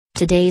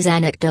Today's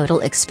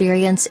anecdotal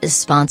experience is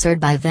sponsored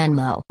by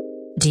Venmo.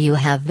 Do you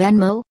have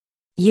Venmo?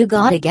 You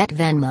gotta get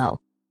Venmo.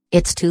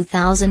 It's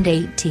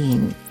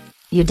 2018.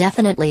 You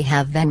definitely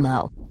have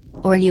Venmo.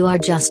 Or you are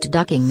just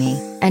ducking me,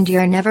 and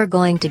you're never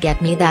going to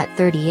get me that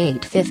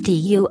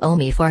 $38.50 you owe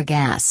me for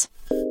gas.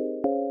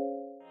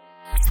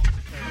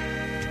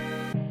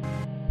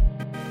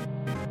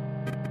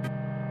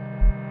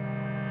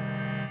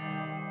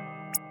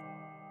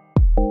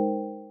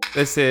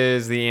 This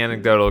is the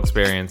Anecdotal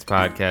Experience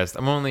podcast.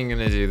 I'm only going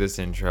to do this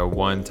intro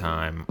one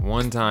time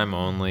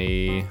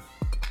only.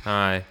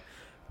 Hi.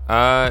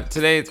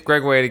 Today it's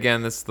Greg Waite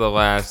again. This is the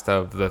last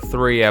of the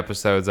 3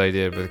 episodes I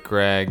did with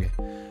Greg.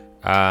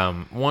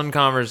 One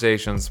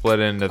conversation split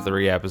into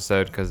 3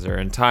 episodes because they're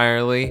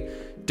entirely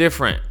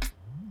different.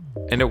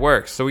 And it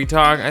works. So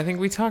I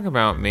think we talk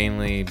about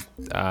mainly,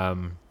 I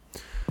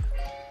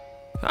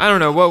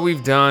don't know, what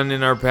we've done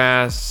in our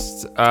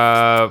past,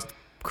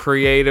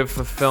 creative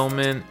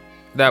fulfillment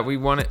that we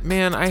wanted.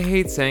 Man, I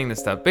hate saying this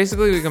stuff.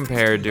 Basically, we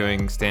compared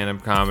doing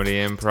stand-up comedy,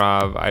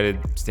 improv. I did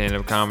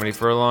stand-up comedy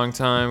for a long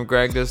time.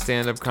 Greg does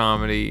stand-up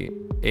comedy,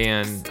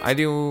 and I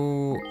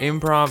do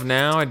improv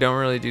now. I don't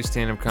really do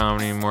stand-up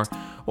comedy anymore.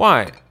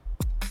 Why?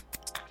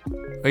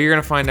 Well, you're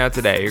gonna find out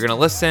today. You're gonna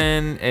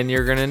listen, and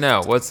you're gonna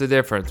know what's the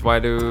difference. Why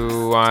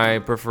do I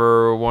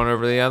prefer one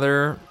over the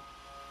other?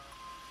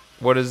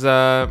 What has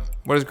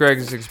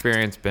Greg's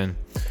experience been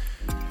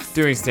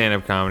doing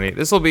stand-up comedy?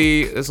 This will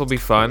be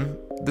fun.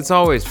 It's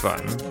always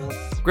fun.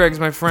 Greg's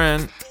my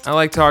friend. I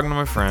like talking to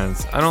my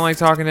friends. I don't like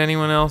talking to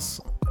anyone else.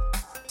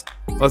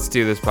 Let's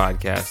do this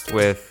podcast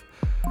with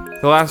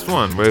the last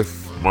one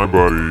with my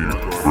buddy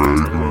Greg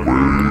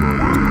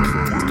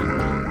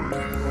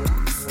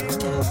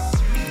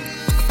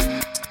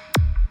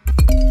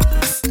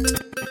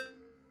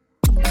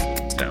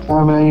Waite.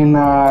 I mean,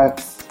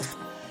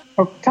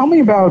 tell me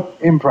about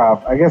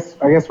improv. I guess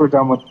we're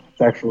done with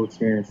sexual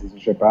experiences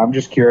and shit, but I'm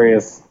just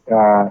curious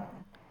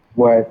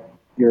what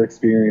your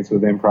experience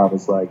with improv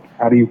is like.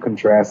 How do you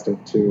contrast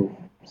it to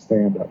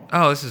stand-up?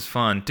 Oh, this is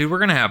fun. Dude, we're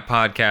going to have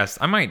podcasts.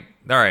 All right,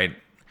 I'm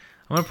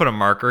going to put a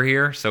marker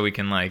here so we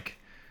can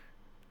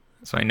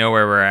so I know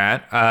where we're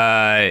at.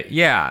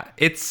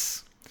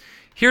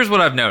 Here's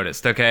what I've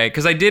noticed, okay?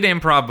 Because I did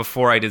improv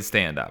before I did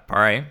stand-up, all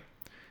right?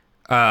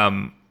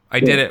 I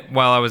did it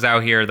while I was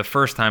out here, the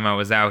first time I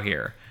was out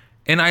here.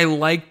 And I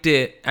liked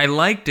it,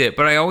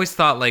 but I always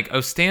thought,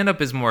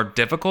 stand-up is more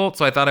difficult,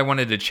 so I thought I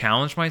wanted to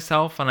challenge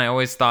myself, and I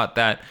always thought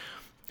that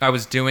I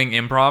was doing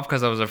improv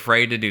because I was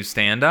afraid to do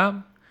stand-up.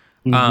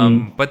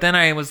 Mm-hmm. But then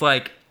I was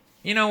like,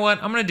 you know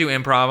what? I'm going to do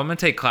improv. I'm going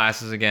to take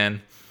classes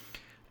again.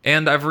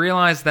 And I've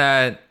realized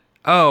that,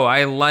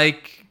 I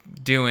like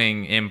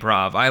doing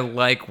improv. I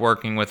like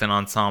working with an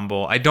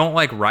ensemble. I don't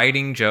like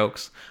writing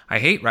jokes. I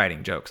hate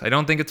writing jokes. I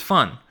don't think it's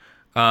fun.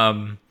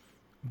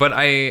 But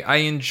I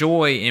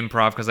enjoy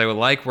improv because I would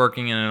like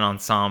working in an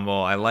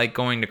ensemble. I like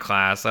going to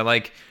class. I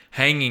like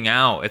hanging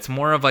out. It's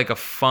more of a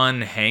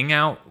fun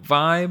hangout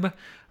vibe.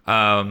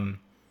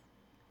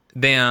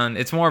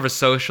 It's more of a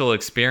social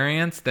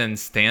experience than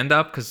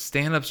stand-up, because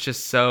stand-up's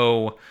just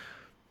so...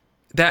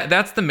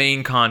 That's the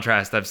main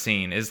contrast I've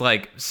seen, is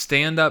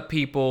stand-up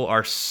people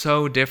are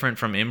so different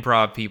from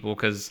improv people,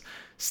 because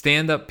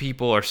stand-up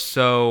people are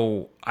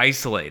so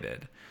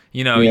isolated.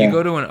 You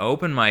go to an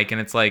open mic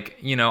and it's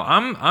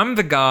I'm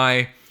the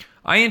guy,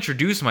 I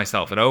introduce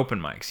myself at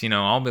open mics,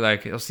 I'll be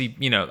like, I'll see,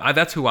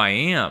 that's who I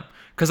am.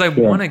 Because I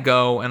want to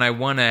go and I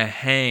want to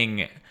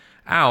hang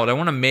out. I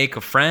want to make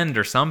a friend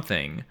or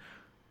something.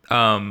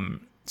 So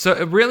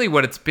really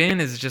what it's been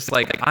is just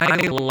I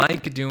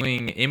like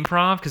doing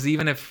improv, because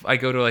even if I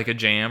go to a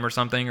jam or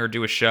something or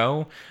do a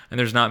show and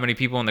there's not many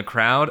people in the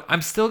crowd,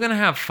 I'm still going to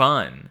have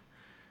fun.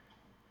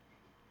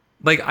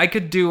 I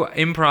could do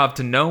improv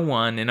to no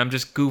one and I'm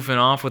just goofing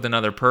off with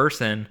another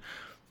person.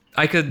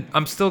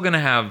 I'm still gonna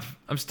have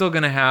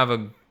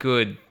a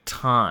good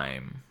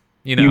time.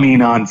 You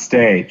mean on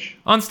stage?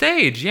 On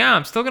stage, yeah.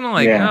 I'm still gonna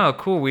oh,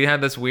 cool, we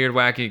had this weird,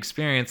 wacky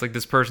experience.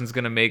 This person's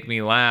gonna make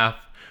me laugh.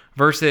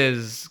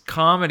 Versus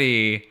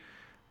comedy,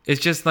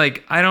 it's just I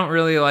don't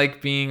really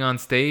like being on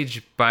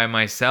stage by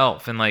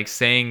myself and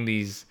saying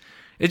these.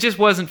 It just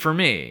wasn't for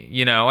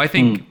me, I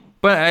think.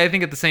 But I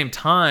think at the same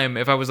time,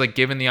 if I was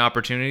given the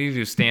opportunity to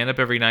do stand-up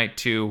every night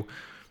to,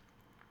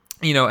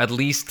 at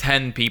least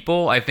 10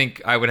 people, I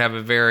think I would have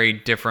a very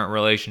different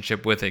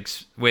relationship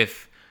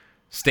with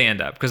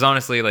stand-up. Because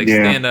honestly,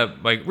 stand-up,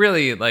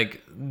 really,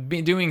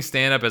 doing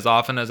stand-up as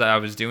often as I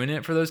was doing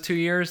it for those 2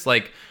 years,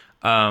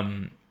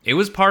 it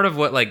was part of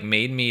what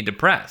made me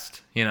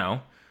depressed,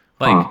 it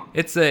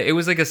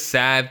was a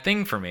sad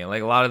thing for me.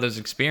 A lot of those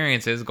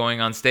experiences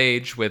going on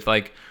stage with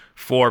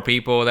 4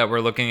 people that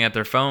were looking at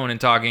their phone and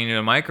talking to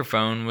a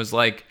microphone was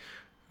it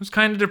was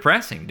kind of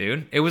depressing,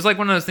 dude. It was one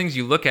of those things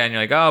you look at and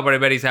you're oh, but I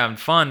bet he's having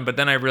fun. But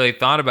then I really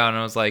thought about it and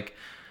I was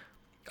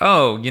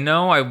oh,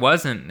 I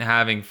wasn't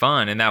having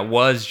fun. And that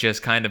was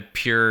just kind of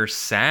pure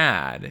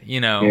sad,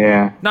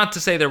 Yeah. Not to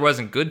say there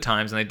wasn't good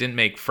times and I didn't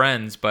make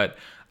friends, but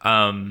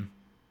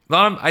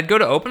I'd go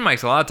to open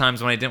mics a lot of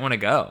times when I didn't want to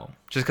go,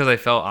 just because I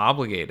felt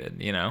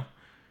obligated,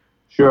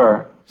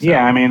 Sure. So.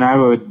 Yeah, I mean,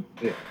 I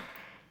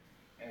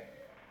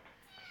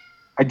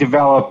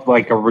developed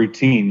like a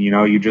routine,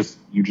 you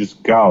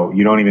just go.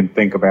 You don't even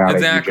think about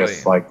it. You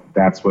just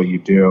that's what you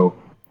do.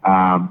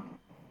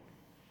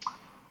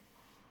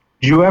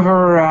 Do you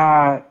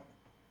ever,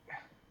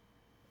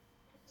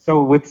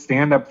 so with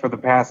stand-up for the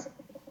past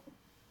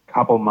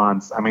couple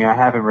months, I mean, I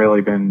haven't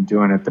really been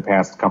doing it the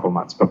past couple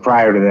months, but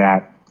prior to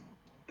that,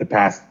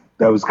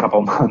 those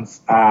couple months,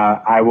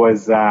 I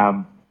was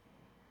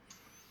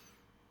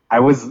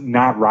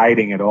not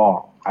writing at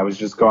all. I was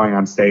just going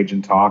on stage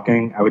and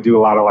talking. I would do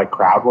a lot of like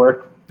crowd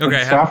work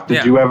and stuff.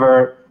 Did you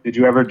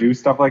ever do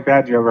stuff like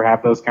that? Do you ever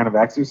have those kind of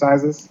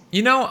exercises?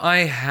 I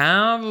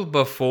have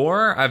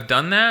before. I've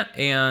done that,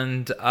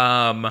 and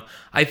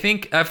I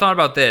think I've thought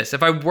about this.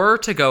 If I were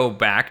to go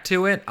back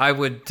to it, I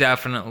would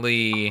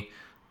definitely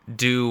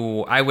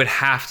I would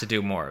have to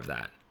do more of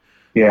that.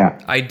 Yeah.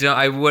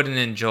 I wouldn't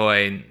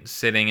enjoy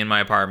sitting in my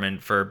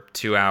apartment for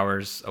 2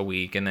 hours a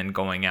week and then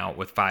going out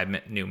with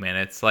 5 new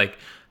minutes. Like,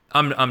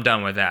 I'm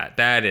done with that.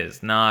 That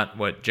is not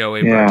what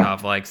Joey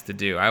Berthoff likes to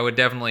do. I would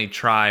definitely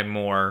try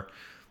more.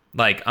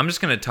 Like, I'm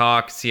just going to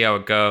talk, see how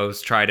it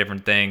goes, try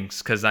different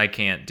things, because I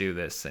can't do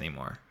this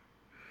anymore.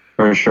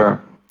 For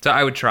sure. So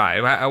I would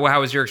try.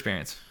 How was your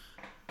experience?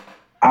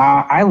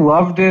 I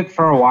loved it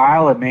for a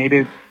while. It made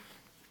it,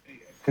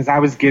 because I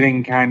was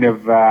getting kind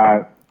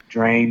of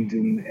drained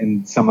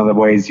in some of the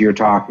ways you're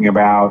talking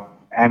about.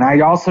 And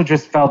I also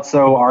just felt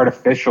so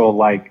artificial,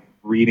 like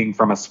reading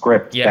from a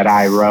script that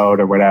I wrote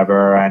or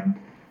whatever. And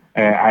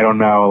I don't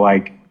know,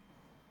 like,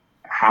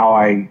 how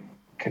I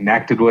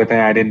connected with it.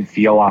 I didn't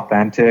feel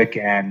authentic.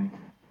 And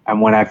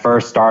when I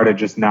first started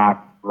just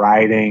not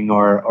writing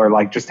or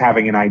like just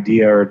having an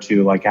idea or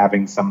two, like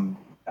having some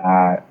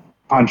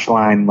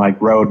punchline,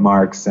 like road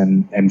marks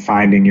and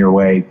finding your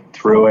way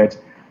through it,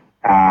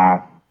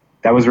 that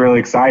was really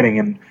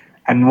exciting.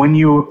 And when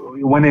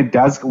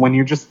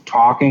you're just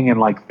talking and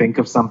like think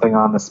of something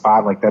on the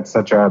spot, like that's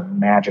such a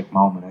magic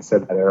moment. I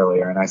said that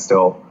earlier, and I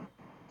still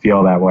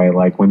feel that way.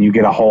 Like when you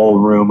get a whole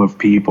room of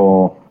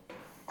people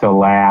to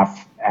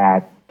laugh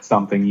at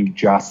something you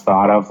just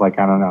thought of, like,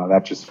 I don't know,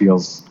 that just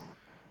feels,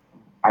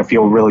 I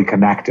feel really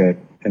connected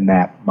in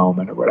that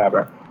moment or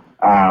whatever.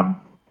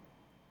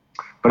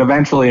 But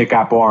eventually it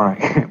got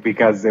boring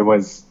because it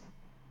was,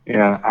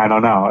 I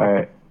don't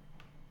know.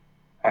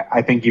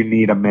 I think you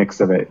need a mix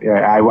of it.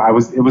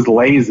 It was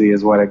lazy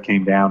is what it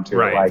came down to.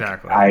 Right, like,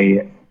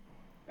 exactly.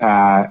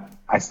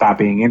 I stopped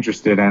being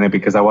interested in it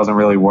because I wasn't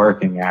really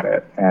working at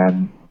it.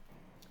 And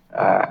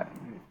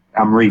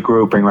I'm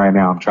regrouping right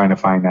now. I'm trying to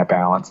find that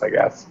balance, I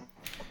guess.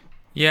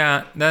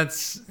 Yeah,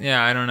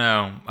 I don't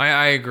know.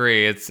 I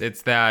agree.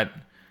 It's that,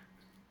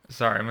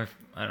 sorry,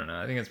 I don't know.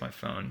 I think it's my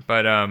phone.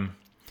 But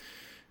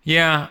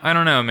yeah, I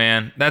don't know,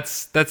 man.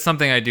 That's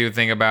something I do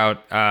think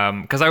about,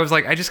 because I was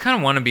like, I just kind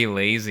of want to be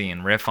lazy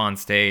and riff on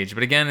stage.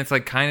 But again, it's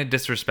like kind of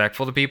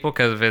disrespectful to people,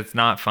 because if it's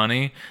not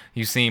funny,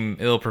 you seem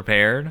ill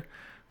prepared.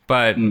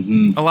 But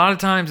a lot of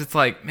times it's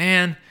like,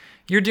 man,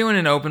 you're doing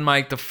an open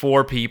mic to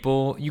 4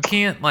 people. You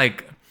can't,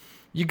 like,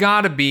 you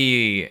gotta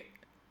be,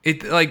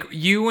 it, like,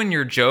 you and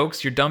your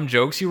jokes, your dumb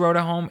jokes you wrote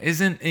at home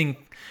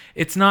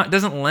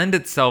doesn't lend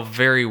itself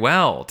very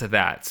well to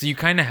that. So you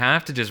kind of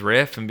have to just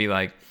riff and be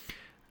like,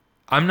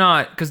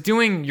 because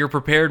doing your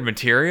prepared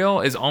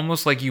material is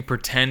almost like you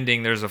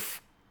pretending there's a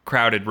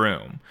crowded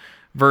room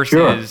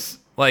versus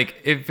like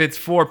if it's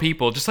 4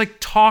 people, just like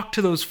talk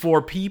to those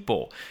 4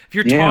 people. If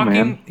you're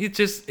talking,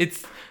 man.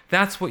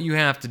 That's what you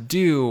have to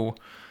do.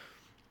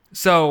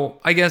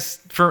 So I guess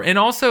and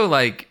also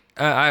like,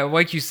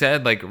 like you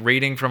said, like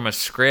reading from a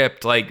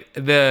script, like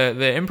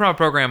the improv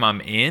program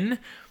I'm in,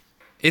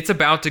 it's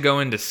about to go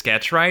into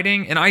sketch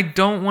writing, and I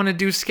don't want to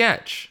do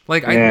sketch.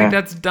 Like, I think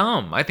that's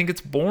dumb. I think it's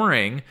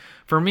boring.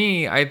 For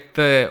me, I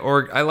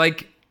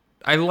like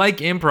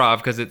improv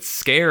because it's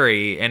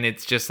scary, and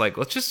it's just like,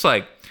 let's just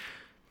like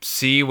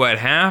see what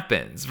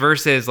happens,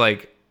 versus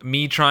like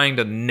me trying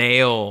to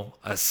nail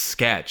a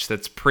sketch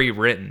that's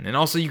pre-written. And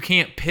also, you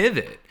can't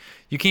pivot.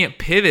 You can't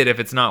pivot if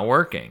it's not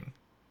working.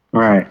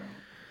 Right.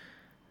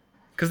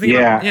 Because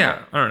I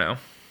don't know.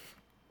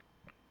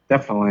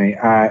 Definitely.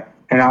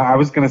 And I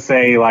was going to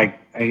say, like,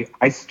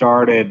 I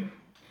started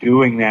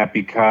doing that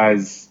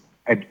because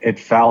it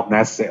felt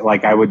necessary.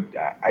 Like,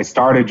 I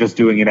started just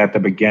doing it at the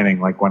beginning.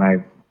 Like, when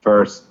I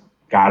first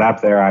got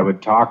up there, I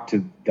would talk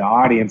to the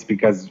audience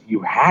because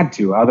you had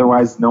to.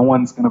 Otherwise, no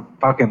one's going to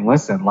fucking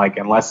listen. Like,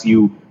 unless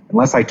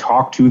I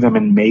talked to them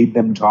and made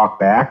them talk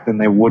back, then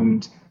they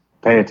wouldn't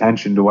pay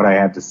attention to what I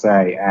had to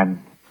say.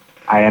 And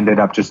I ended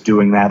up just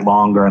doing that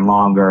longer and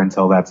longer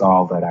until that's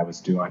all that I was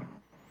doing.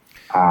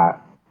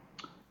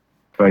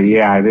 But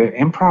yeah, the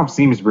improv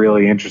seems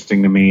really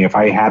interesting to me. If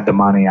I had the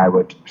money, I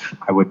would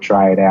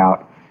try it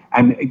out.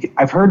 And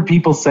I've heard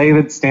people say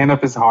that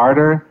stand-up is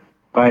harder,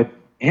 but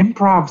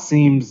improv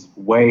seems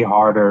way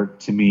harder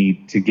to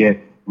me to get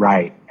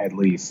right, at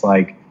least.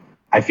 Like,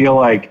 I feel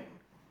like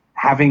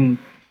having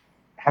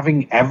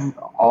having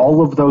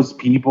all of those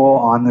people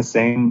on the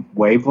same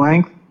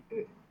wavelength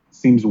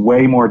seems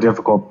way more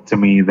difficult to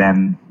me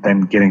than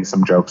getting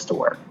some jokes to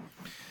work.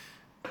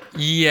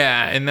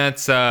 Yeah, and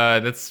that's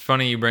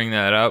funny you bring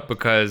that up,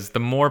 because the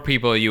more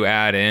people you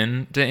add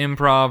in to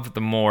improv,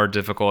 the more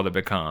difficult it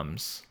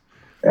becomes.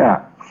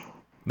 Yeah.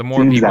 The more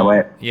Seems people, that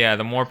way. yeah,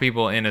 the more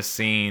people in a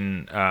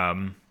scene,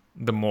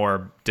 the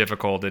more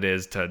difficult it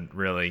is to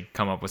really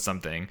come up with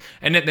something.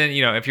 And then,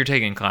 you know, if you're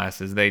taking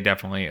classes, they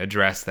definitely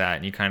address that,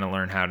 and you kind of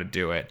learn how to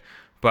do it.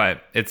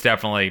 But it's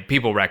definitely,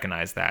 people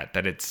recognize that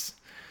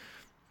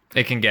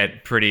it can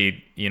get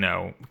pretty, you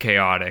know,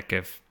 chaotic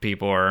if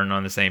people aren't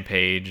on the same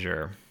page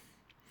or.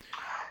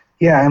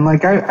 Yeah, and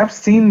like I've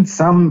seen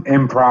some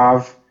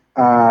improv.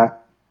 I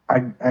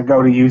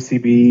go to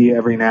UCB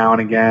every now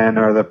and again,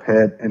 or the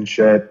Pit and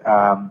shit,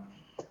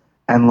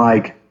 and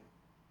like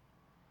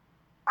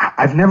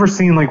I've never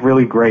seen like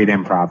really great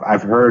improv.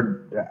 I've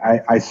heard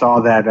I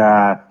saw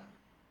that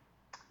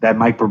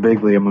Mike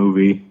Birbiglia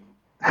movie.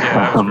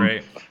 Yeah, that was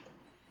great.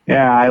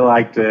 Yeah, I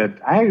liked it.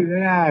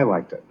 I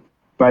liked it,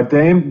 but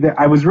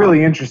I was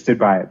really interested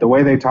by it. The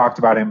way they talked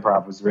about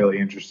improv was really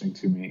interesting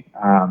to me,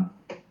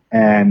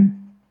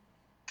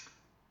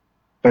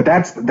 But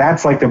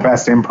that's like the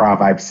best improv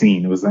I've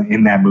seen. It was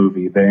in that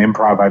movie. The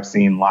improv I've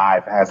seen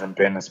live hasn't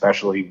been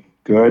especially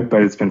good,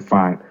 but it's been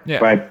fine. Yeah.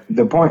 But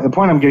the point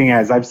I'm getting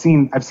at is I've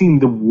seen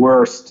the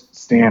worst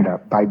stand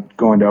up by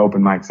going to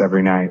open mics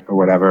every night or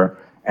whatever,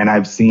 and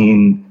I've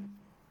seen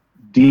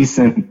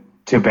decent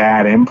to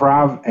bad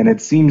improv, and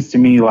it seems to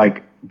me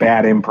like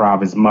bad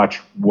improv is much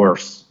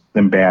worse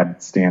than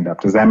bad stand up.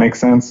 Does that make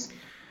sense?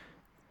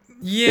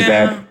 Yeah. Is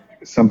that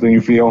something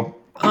you feel?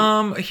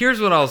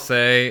 Here's what I'll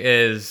say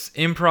is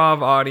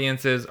improv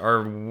audiences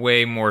are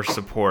way more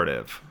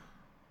supportive.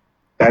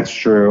 That's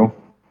true.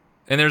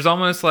 And there's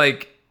almost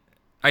like,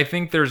 I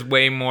think there's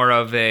way more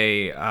of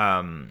a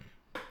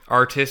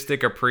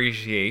artistic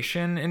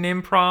appreciation in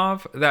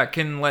improv that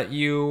can let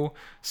you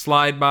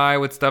slide by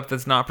with stuff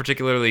that's not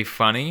particularly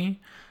funny.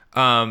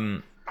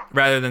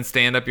 Rather than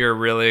stand up, you're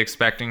really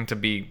expecting to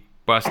be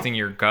busting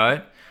your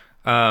gut.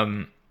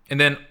 And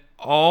then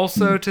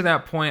also to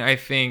that point, I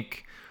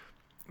think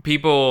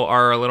people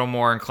are a little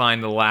more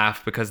inclined to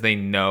laugh because they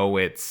know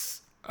it's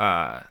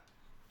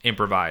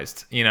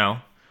improvised, you know?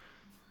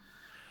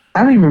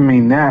 I don't even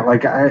mean that.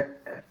 Like the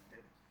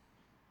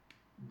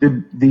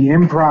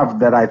improv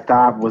that I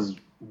thought was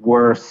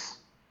worse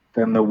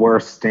than the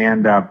worst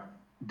stand-up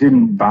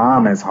didn't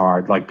bomb as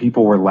hard. Like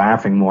people were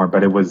laughing more,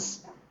 but it was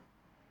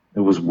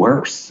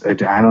worse. I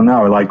don't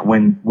know. Like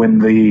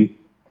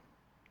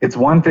it's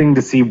one thing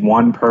to see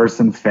one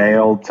person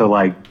fail to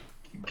like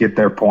get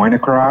their point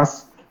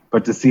across,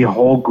 but to see a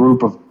whole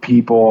group of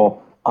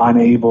people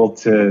unable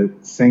to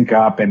sync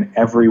up and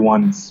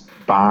everyone's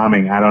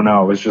bombing, I don't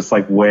know. It was just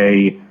like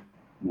way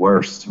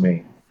worse to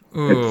me.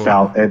 Ooh.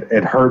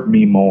 It hurt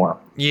me more.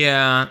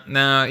 Yeah,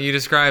 no, you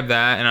described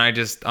that, and I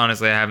just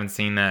honestly I haven't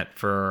seen that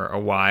for a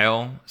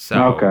while.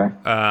 So Okay.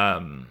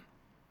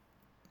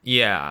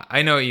 Yeah,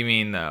 I know what you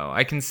mean though.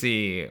 I can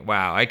see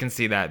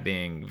that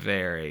being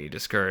very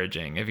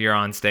discouraging if you're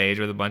on stage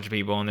with a bunch of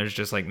people and there's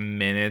just like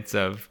minutes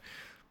of,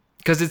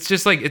 because it's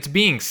just like it's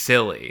being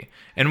silly,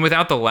 and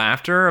without the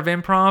laughter of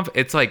improv,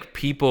 it's like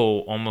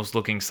people almost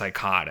looking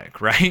psychotic,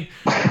 right?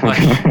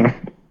 Like,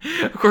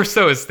 of course,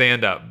 so is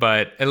stand up,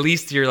 but at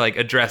least you're like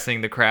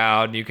addressing the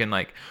crowd. You can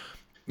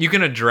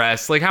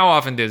address, like, how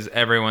often does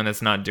everyone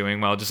that's not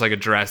doing well just like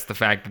address the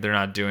fact that they're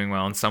not doing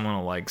well, and someone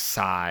will like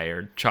sigh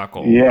or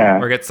chuckle,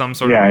 or get some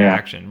sort of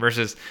reaction.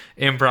 Versus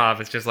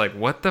improv, it's just like,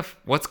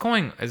 what's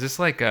going? Is this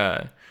like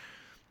a?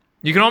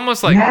 You can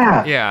almost like,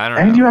 I don't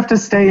know. And you have to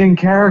stay in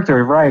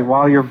character, right,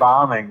 while you're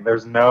bombing.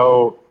 There's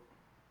no,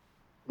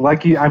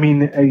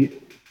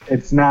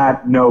 it's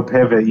not no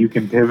pivot. You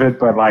can pivot,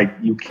 but like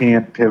you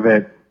can't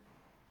pivot,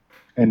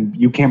 and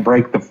you can't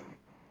break the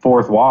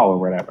fourth wall or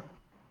whatever.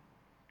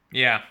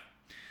 Yeah.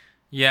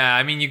 Yeah,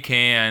 I mean, you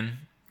can.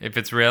 If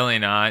it's really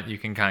not, you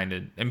can kind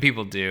of, and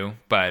people do,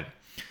 but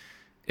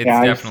it's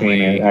definitely. I've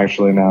seen it,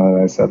 actually, now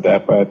that I said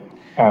that, but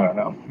I don't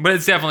know. But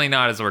it's definitely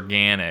not as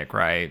organic,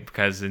 right?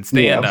 Because in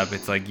stand-up,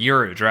 it's like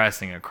you're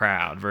addressing a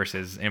crowd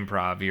versus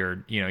improv,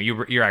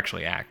 you're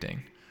actually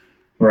acting.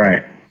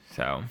 Right.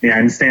 So. Yeah,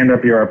 in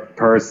stand-up, you're a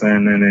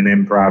person, and in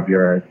improv,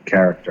 you're a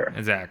character.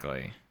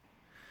 Exactly.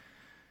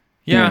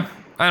 Yeah,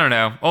 I don't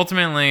know.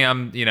 Ultimately,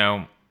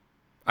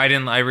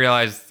 I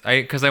realized,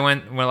 because I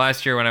went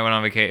last year when I went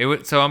on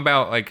vacation. So I'm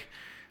about like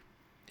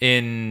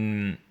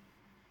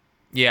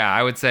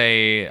I would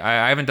say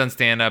I haven't done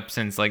stand up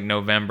since like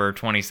November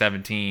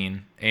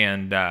 2017,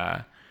 and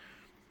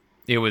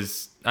it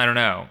was, I don't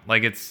know,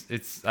 like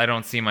it's I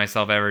don't see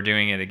myself ever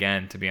doing it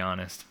again, to be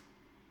honest.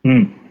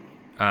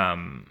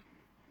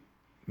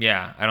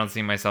 Yeah, I don't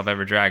see myself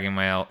ever dragging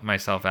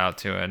myself out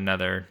to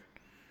another.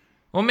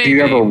 Well, maybe. Do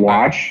you ever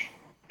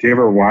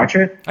watch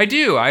it? I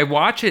do. I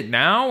watch it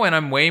now, and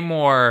I'm way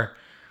more.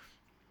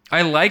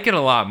 I like it a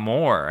lot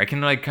more. I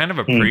can like kind of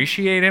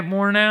appreciate it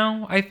more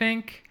now, I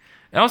think.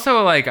 And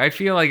also, like, I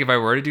feel like if I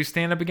were to do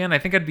stand up again, I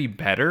think I'd be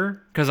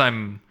better because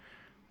I'm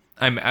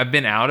I've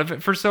been out of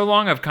it for so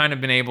long. I've kind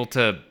of been able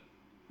to,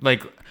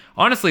 like,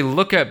 honestly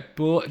look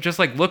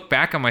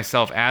back at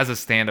myself as a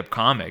stand-up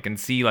comic and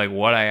see like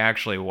what I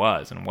actually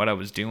was and what I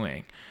was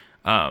doing,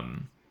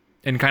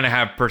 and kind of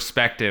have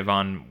perspective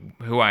on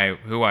who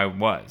I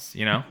was,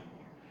 you know?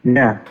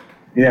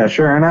 Yeah,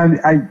 sure.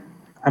 And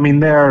I mean,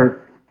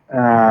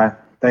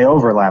 they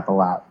overlap a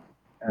lot.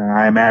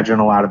 I imagine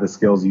a lot of the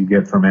skills you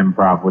get from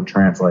improv would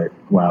translate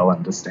well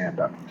into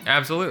stand-up.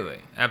 Absolutely.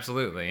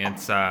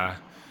 It's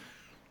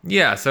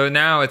yeah. So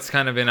now it's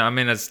kind of I'm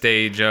in a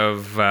stage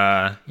of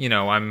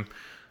I'm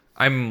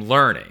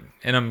learning,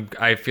 and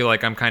I feel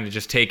like I'm kind of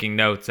just taking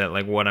notes at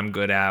like what I'm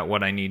good at,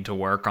 what I need to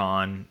work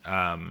on.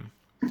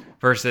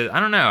 Versus, I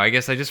don't know. I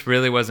guess I just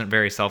really wasn't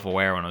very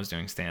self-aware when I was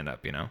doing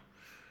stand-up, you know.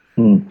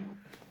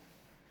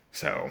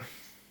 So.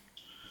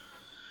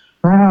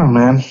 Oh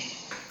man.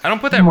 I don't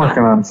put that. I'm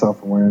working on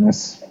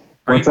self-awareness.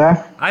 What's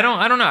that? I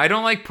don't know. I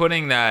don't like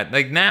putting that.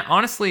 Like,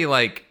 honestly,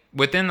 like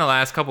within the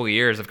last couple of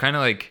years, I've kind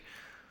of like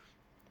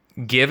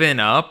given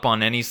up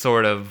on any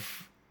sort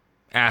of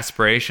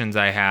aspirations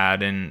I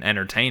had in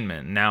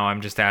entertainment. Now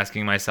I'm just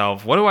asking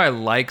myself, what do I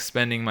like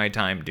spending my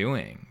time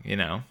doing? You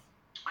know?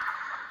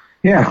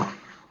 Yeah.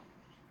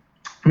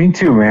 Me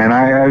too, man.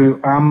 I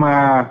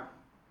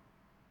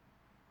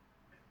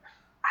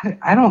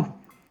don't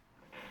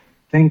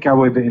think I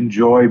would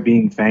enjoy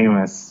being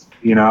famous,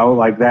 you know,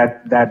 like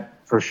that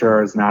for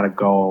sure is not a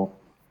goal.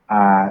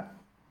 But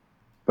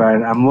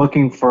I'm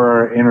looking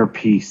for inner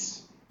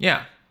peace.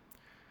 Yeah.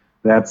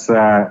 That's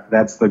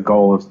the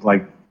goal of,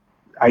 like,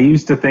 I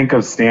used to think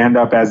of stand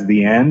up as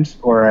the end,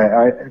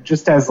 or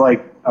just as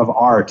like of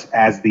art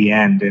as the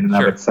end in and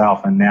of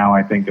itself. And now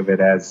I think of it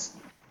as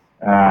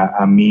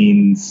a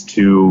means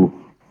to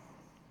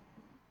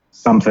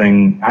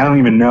something, I don't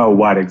even know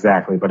what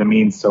exactly, but a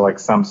means to like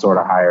some sort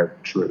of higher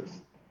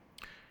truth.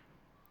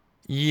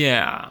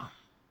 Yeah.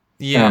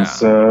 Sounds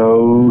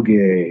so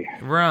gay.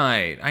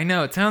 Right. I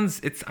know.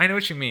 I know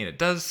what you mean. It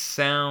does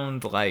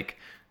sound like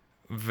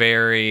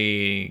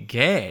very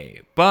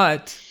gay,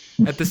 but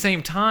at the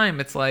same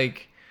time, it's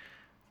like,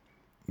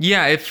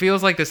 yeah, it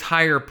feels like this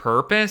higher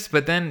purpose,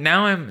 but then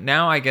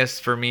now I guess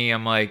for me,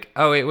 I'm like,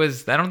 I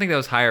don't think that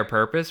was higher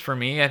purpose for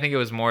me. I think it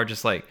was more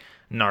just like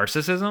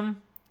narcissism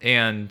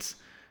and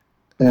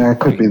yeah, it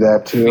could be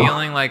that too.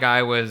 Feeling like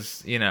I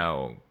was, you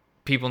know,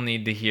 people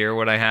need to hear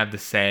what I have to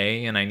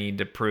say and I need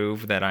to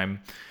prove that I'm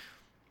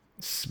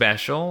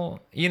special,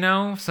 you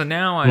know? So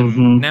now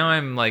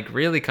I'm like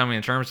really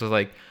coming to terms with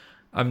like,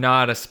 I'm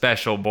not a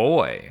special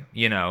boy,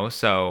 you know?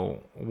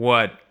 So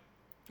what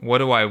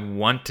do I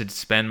want to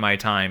spend my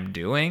time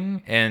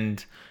doing?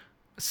 And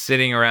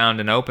sitting around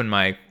an open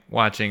mic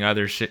watching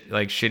other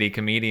shitty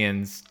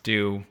comedians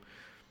do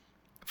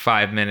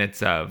 5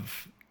 minutes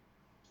of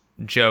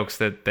jokes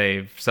that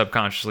they've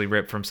subconsciously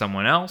ripped from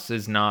someone else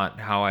is not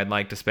how I'd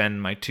like to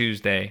spend my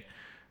Tuesday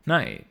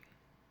night.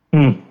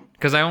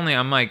 Because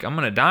I'm like, I'm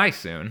going to die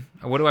soon.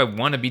 What do I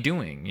want to be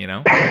doing, you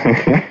know?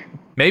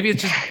 Maybe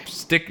it's just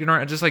sticking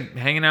around, just like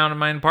hanging out in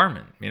my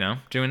apartment, you know,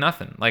 doing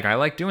nothing. Like, I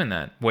like doing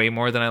that way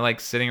more than I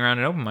like sitting around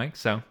an open mic,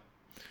 so.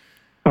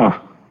 Huh.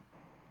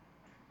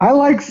 I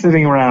like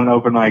sitting around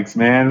open mics,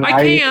 man.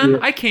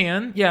 I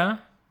can, yeah.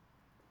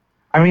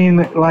 I mean,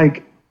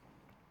 like,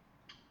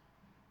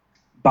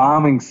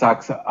 bombing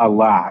sucks a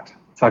lot.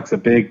 It sucks a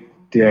big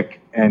dick,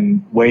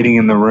 and waiting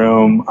in the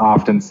room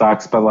often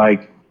sucks, but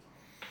like,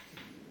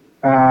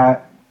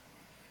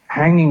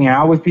 hanging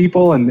out with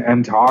people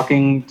and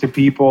talking to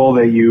people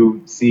that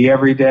you see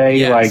every day,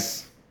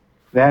 yes.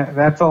 Like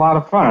that's a lot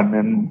of fun.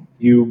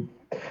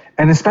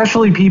 And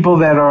especially people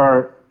that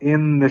are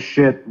in the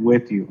shit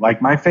with you.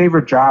 Like, my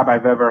favorite job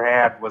I've ever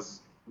had was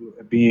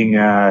being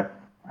I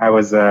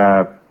was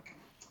an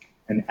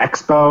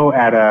expo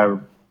at a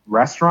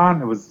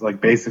restaurant. It was like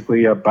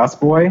basically a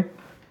busboy,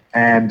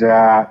 and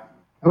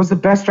it was the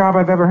best job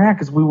I've ever had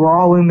because we were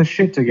all in the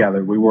shit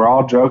together. We were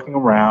all joking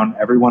around.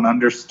 Everyone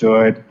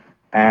understood.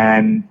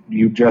 And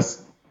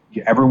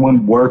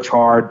everyone worked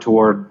hard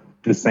toward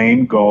the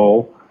same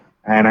goal.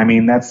 And I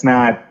mean, that's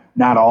not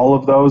all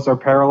of those are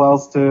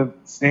parallels to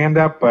stand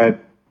up,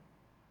 but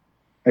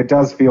it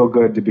does feel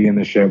good to be in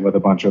the shit with a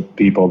bunch of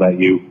people that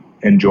you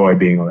enjoy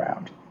being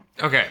around.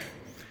 Okay.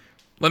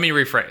 Let me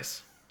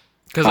rephrase,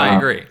 because I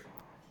agree.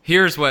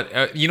 Here's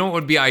what, you know what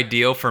would be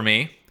ideal for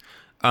me?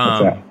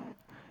 What's that?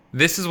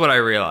 This is what I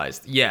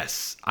realized.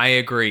 Yes, I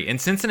agree. In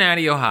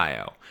Cincinnati,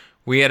 Ohio,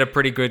 we had a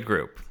pretty good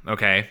group,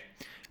 okay?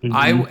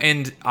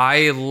 Mm-hmm.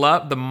 I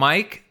love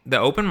the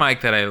open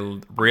mic that I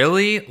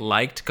really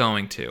liked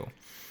going to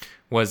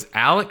was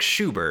Alex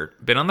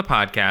Schubert, been on the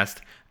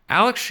podcast.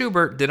 Alex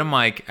Schubert did a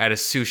mic at a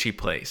sushi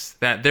place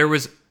that there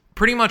was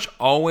pretty much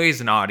always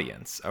an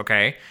audience,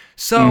 okay?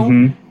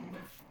 So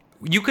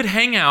you could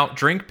hang out,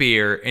 drink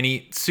beer, and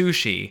eat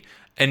sushi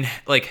and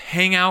like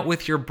hang out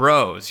with your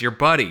bros, your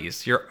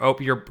buddies, your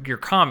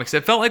comics.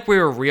 It felt like we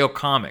were real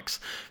comics.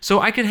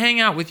 So I could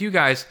hang out with you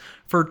guys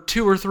for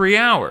 2 or 3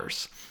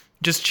 hours.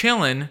 Just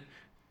chilling,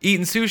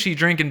 eating sushi,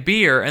 drinking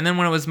beer, and then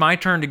when it was my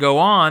turn to go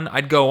on,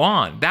 I'd go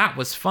on. That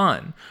was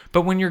fun.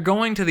 But when you're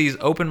going to these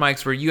open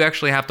mics where you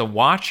actually have to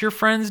watch your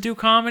friends do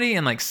comedy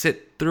and like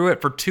sit through it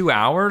for 2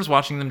 hours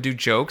watching them do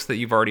jokes that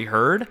you've already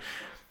heard,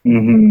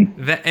 and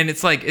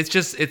it's like it's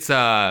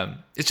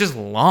just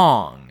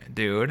long,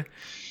 dude.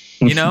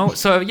 You know?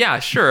 So yeah,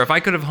 sure. If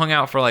I could have hung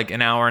out for like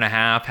an hour and a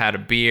half, had a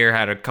beer,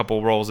 had a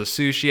couple rolls of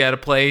sushi at a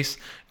place,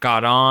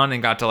 got on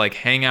and got to like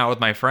hang out with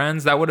my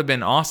friends, that would have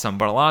been awesome.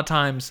 But a lot of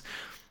times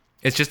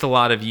it's just a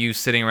lot of you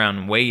sitting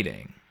around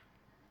waiting.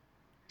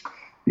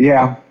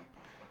 Yeah.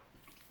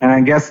 And I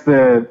guess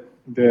the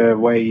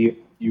way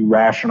you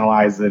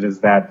rationalize it is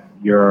that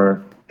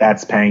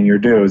that's paying your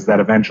dues, that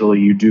eventually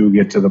you do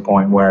get to the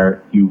point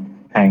where you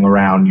hang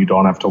around, you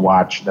don't have to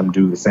watch them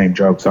do the same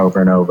jokes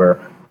over and over,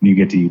 and you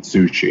get to eat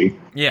sushi.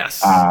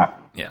 Yes.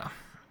 Yeah.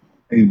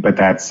 But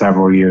that's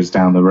several years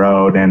down the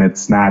road, and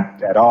it's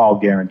not at all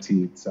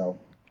guaranteed. So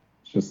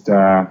it's just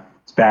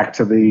it's back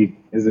to the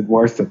is it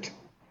worth it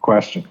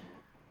question.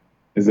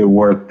 Is it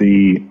worth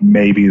the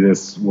maybe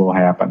this will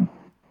happen?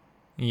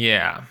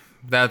 Yeah,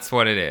 that's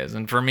what it is.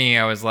 And for me,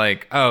 I was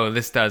like, oh,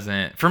 this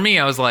doesn't. For me,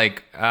 I was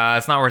like,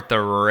 it's not worth the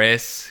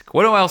risk.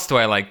 What else do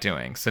I like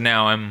doing? So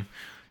now I'm,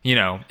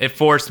 it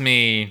forced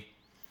me.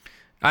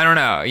 I don't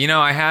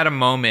know. I had a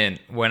moment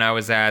when I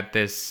was at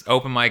this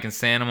open mic in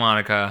Santa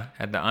Monica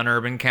at the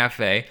Unurban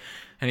Cafe.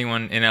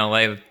 Anyone in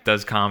LA that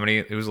does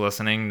comedy who's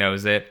listening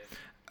knows it.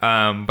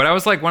 But I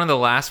was like one of the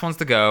last ones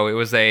to go. It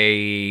was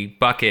a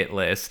bucket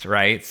list,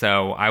 right?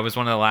 So I was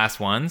one of the last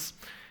ones.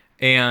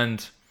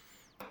 And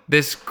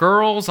this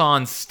girl's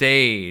on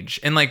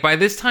stage. And like by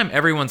this time,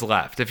 everyone's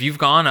left. If you've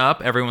gone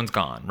up, everyone's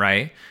gone,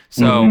 right?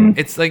 So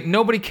it's like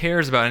nobody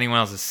cares about anyone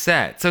else's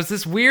set. So it's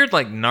this weird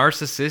like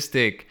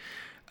narcissistic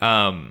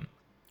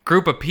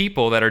group of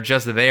people that are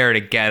just there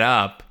to get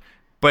up,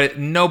 but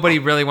nobody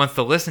really wants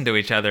to listen to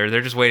each other.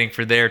 They're just waiting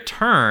for their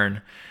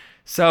turn.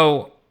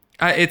 So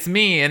it's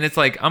me, and it's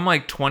like I'm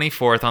like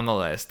 24th on the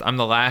list. I'm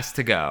the last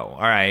to go.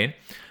 All right.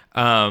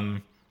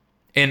 And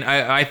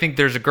I think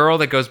there's a girl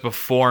that goes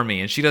before me,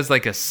 and she does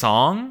like a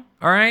song.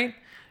 All right.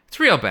 It's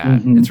real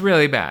bad. It's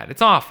really bad.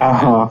 It's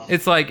awful.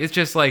 It's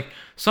just like,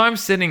 so I'm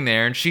sitting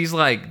there and she's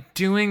like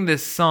doing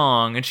this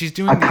song and she's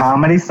doing a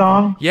comedy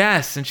song.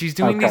 Yes. And she's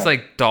doing these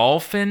like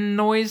dolphin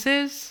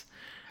noises.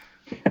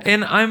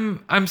 And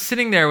I'm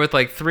sitting there with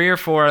like 3 or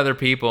 4 other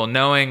people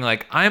knowing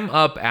like I'm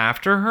up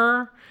after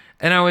her.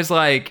 And I was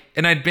like,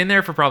 and I'd been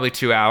there for probably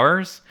 2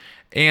 hours.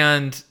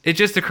 And it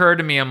just occurred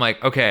to me, I'm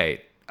like,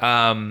 okay,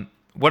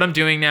 what I'm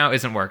doing now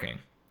isn't working.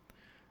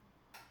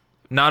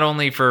 Not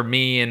only for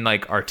me and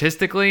like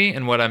artistically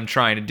and what I'm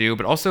trying to do,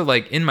 but also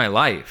like in my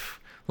life.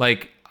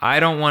 Like,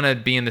 I don't want to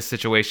be in this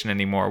situation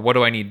anymore. What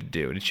do I need to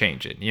do to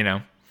change it,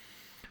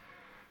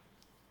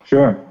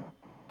 Sure.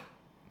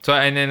 So,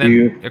 and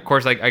then of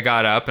course, like I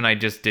got up and I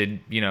just did,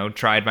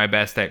 tried my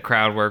best at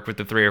crowd work with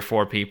the 3 or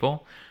 4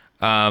 people.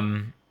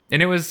 And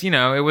it was,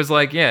 it was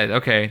like, yeah,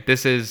 okay,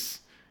 this is,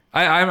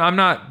 I'm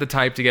not the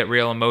type to get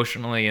real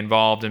emotionally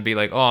involved and be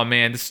like, oh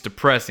man, this is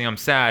depressing, I'm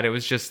sad. It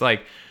was just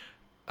like,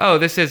 oh,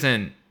 this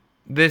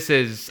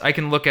is, I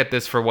can look at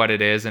this for what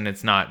it is, and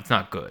it's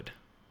not good.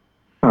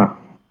 Huh.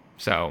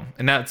 So,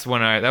 and that's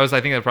when I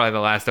think that's probably the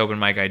last open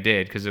mic I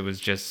did, because it was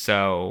just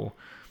so,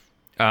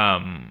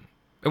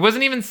 it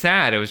wasn't even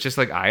sad. It was just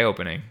like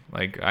eye-opening.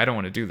 Like, I don't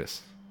want to do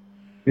this.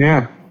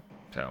 Yeah.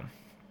 So.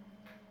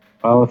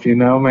 Well, if you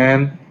know,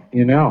 man,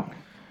 you know.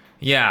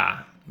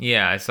 Yeah.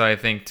 Yeah. So I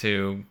think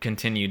to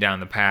continue down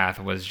the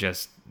path was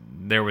just,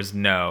 there was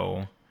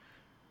no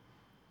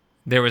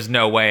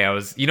way I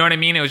was, you know what I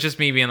mean? It was just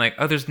me being like,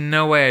 oh, there's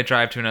no way I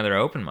drive to another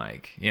open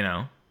mic,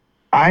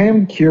 I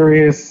am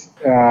curious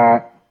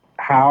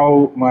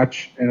how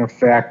much an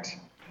effect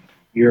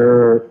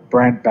your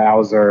Brent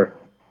Bowser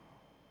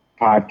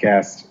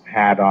podcast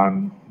had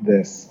on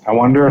this. I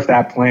wonder if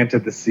that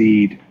planted the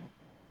seed.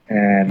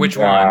 And which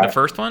one? The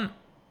first one?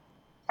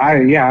 I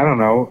don't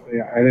know.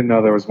 I didn't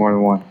know there was more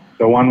than one.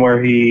 The one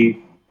where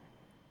he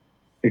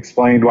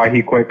explained why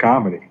he quit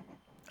comedy.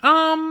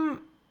 No.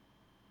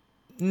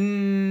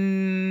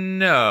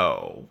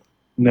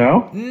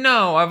 No?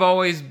 No, I've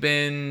always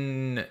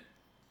been...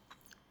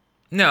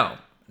 No,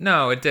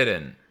 it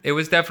didn't. It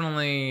was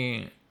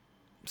definitely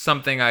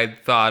something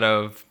I'd thought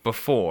of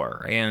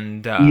before.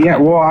 And yeah,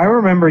 well, I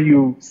remember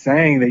you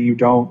saying that you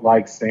don't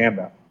like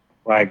stand-up.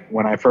 Like,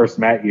 when I first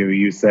met you,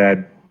 you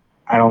said,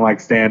 I don't like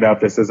stand-up.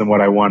 This isn't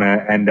what I want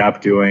to end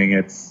up doing.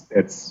 It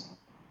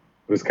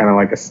was kind of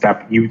like a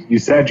step. You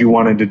said you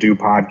wanted to do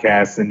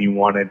podcasts and you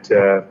wanted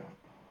to,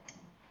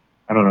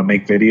 I don't know,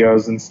 make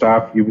videos and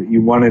stuff.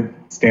 You wanted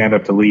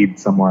stand-up to lead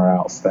somewhere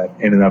else that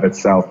in and of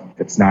itself,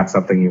 it's not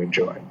something you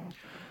enjoy.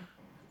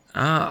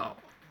 Oh,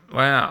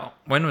 wow.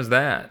 When was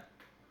that?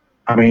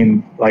 I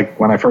mean, like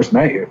when I first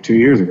met you 2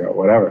 years ago,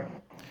 whatever.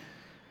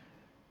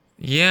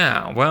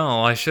 Yeah,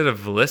 well, I should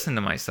have listened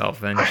to myself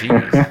then.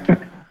 Jeez.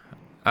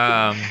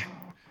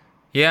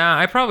 Yeah,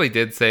 I probably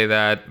did say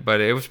that,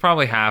 but it was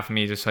probably half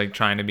me just like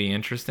trying to be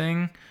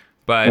interesting,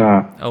 but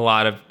a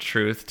lot of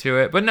truth to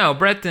it. But no,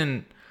 Brett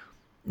didn't.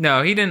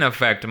 No, he didn't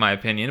affect my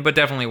opinion, but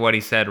definitely what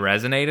he said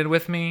resonated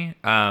with me.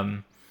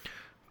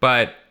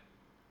 But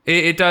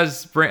it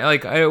does bring,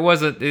 like,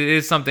 it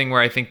is something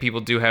where I think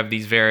people do have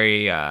these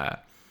very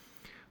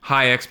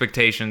high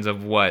expectations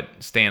of what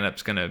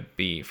stand-up's gonna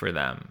be for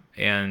them,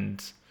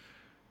 and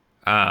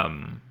I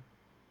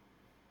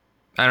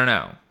don't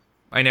know.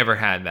 I never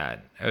had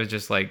that. I was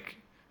just like,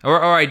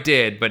 or I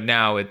did, but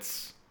now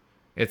it's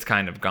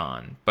kind of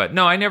gone. But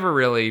no, I never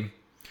really,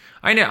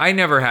 I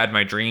never had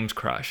my dreams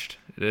crushed,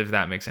 if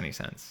that makes any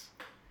sense.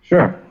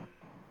 Sure.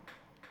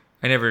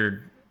 I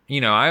never,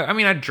 I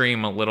mean, I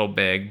dream a little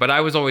big, but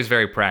I was always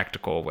very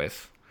practical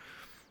with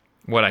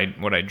what I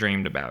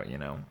dreamed about,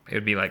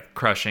 It'd be like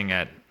crushing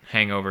at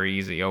Hangover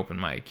Easy open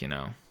mic,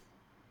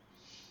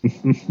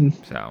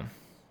 So,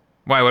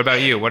 why? What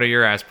about you? What are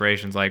your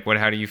aspirations like?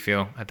 How do you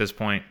feel at this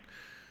point?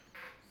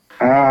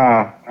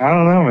 I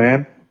don't know,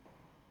 man.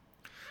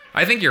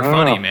 I think you're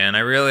funny, man. I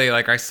really,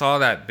 I saw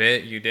that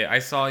bit you did. I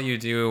saw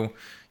you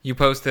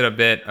posted a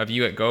bit of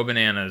you at Go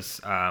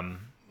Bananas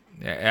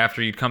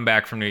after you'd come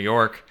back from New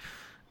York.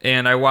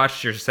 And I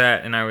watched your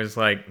set and I was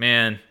like,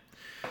 man,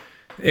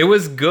 it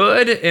was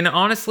good. And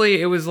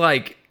honestly, it was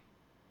like,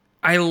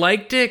 I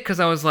liked it because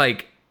I was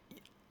like,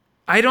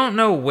 I don't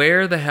know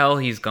where the hell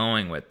he's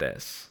going with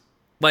this.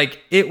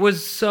 It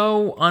was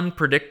so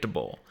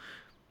unpredictable.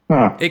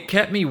 Huh. It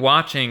kept me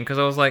watching because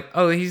I was like,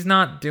 oh, he's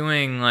not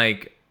doing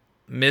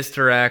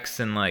Mr.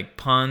 X and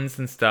puns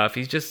and stuff.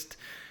 He's just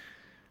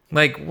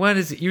what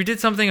is it? You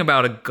did something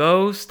about a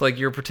ghost?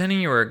 You were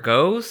pretending you were a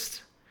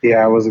ghost?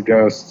 Yeah, I was a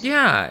ghost.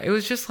 Yeah, it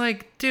was just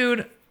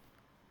dude,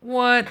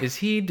 what is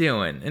he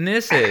doing? And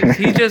he's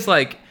just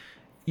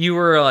you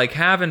were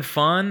having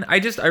fun. I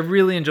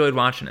really enjoyed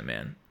watching it,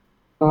 man.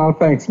 Oh,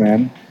 thanks,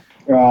 man.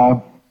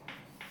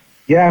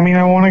 Yeah, I mean,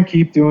 I want to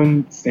keep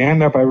doing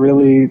stand-up. I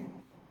really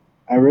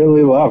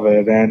love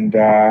it, and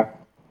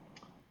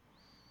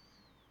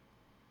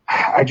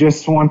I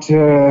just want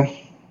to.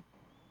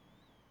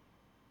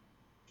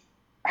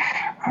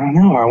 I don't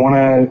know. I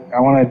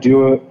want to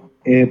do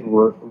it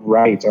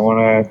right. I want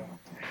to,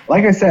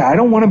 like I said, I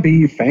don't want to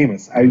be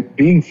famous.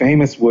 Being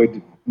famous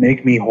would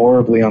make me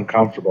horribly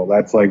uncomfortable.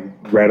 That's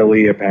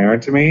readily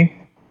apparent to me.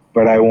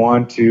 But I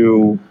want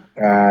to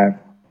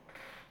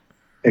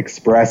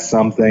express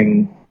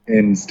something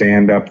in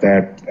stand-up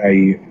that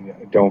I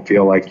don't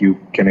feel like you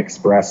can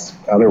express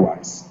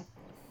otherwise.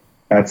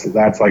 That's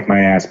my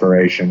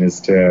aspiration, is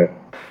to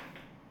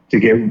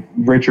get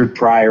Richard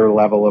Pryor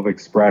level of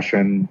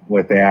expression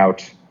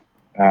without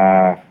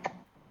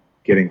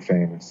getting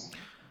famous.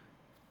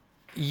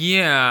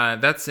 Yeah,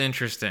 that's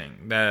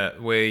interesting,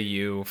 that way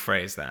you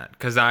phrase that.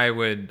 Because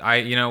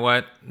you know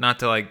what? Not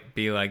to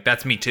be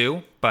that's me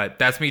too, but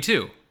that's me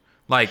too.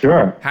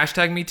 Sure.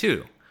 Hashtag me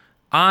too.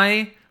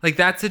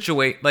 That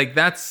situation,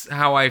 that's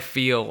how I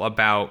feel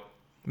about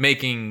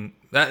making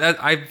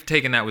that. I've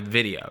taken that with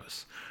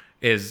videos,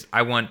 is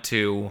I want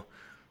to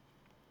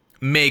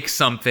make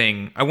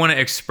something, I want to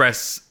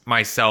express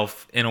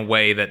myself in a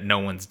way that no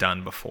one's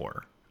done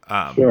before.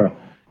 Sure.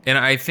 And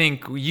I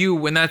think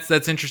when that's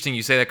interesting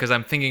you say that, because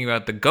I'm thinking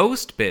about the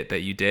ghost bit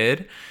that you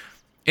did,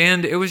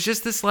 and it was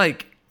just this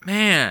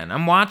man,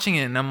 I'm watching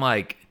it and I'm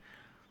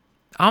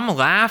I'm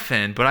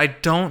laughing, but I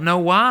don't know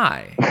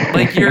why.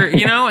 You're,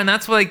 and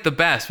that's the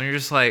best, when you're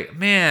just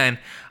man,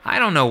 I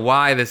don't know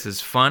why this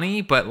is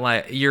funny,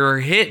 but you're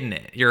hitting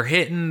it. You're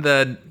hitting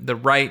the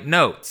right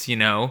notes,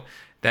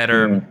 that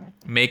are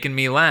making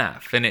me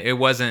laugh. And it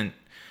wasn't,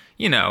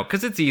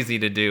 because it's easy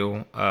to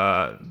do.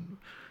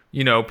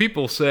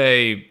 People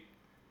say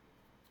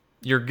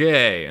you're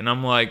gay, and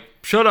I'm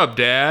shut up,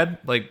 Dad.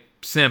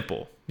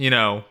 Simple,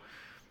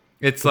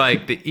 It's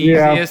the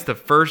easiest, the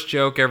first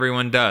joke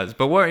everyone does.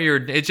 But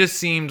it just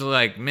seemed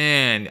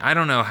man, I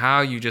don't know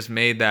how you just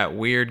made that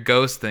weird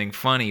ghost thing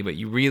funny, but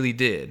you really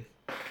did.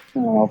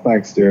 Oh,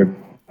 thanks, dude.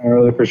 I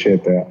really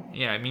appreciate that.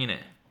 Yeah, I mean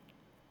it.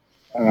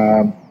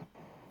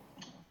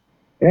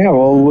 Yeah,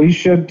 well, we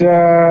should do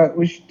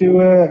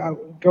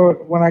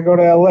when I go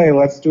to LA.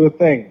 Let's do a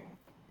thing.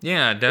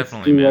 Yeah,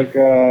 definitely, let's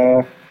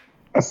do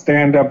a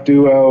stand-up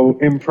duo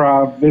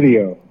improv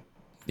video.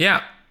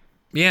 Yeah,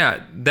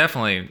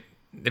 definitely.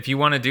 If you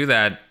want to do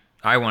that,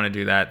 I want to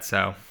do that.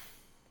 So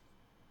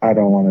I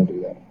don't want to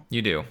do that.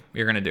 You do.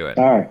 You're gonna do it.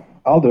 All right,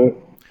 I'll do it.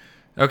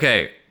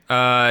 Okay.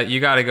 You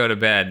got to go to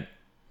bed.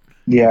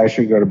 Yeah, I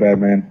should go to bed,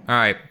 man. All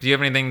right. Do you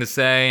have anything to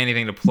say?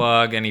 Anything to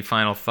plug? Any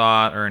final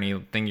thought or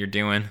anything you're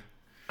doing?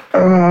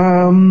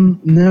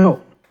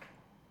 No.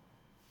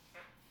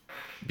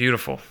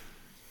 Beautiful.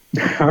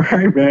 All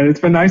right, man. It's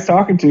been nice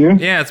talking to you.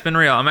 Yeah, it's been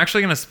real. I'm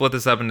actually going to split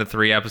this up into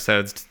 3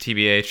 episodes,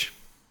 TBH.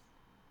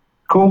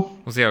 Cool.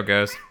 We'll see how it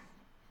goes.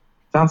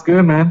 Sounds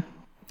good, man.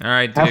 All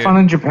right, dude. Have fun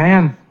in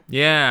Japan.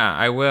 Yeah,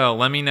 I will.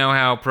 Let me know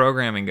how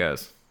programming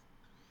goes.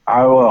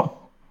 I will.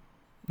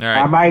 All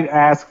right. I might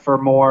ask for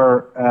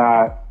more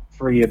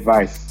free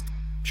advice.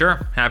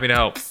 Sure. Happy to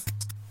help.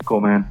 Cool,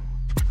 man.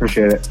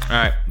 Appreciate it. All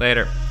right.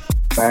 Later.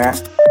 Bye.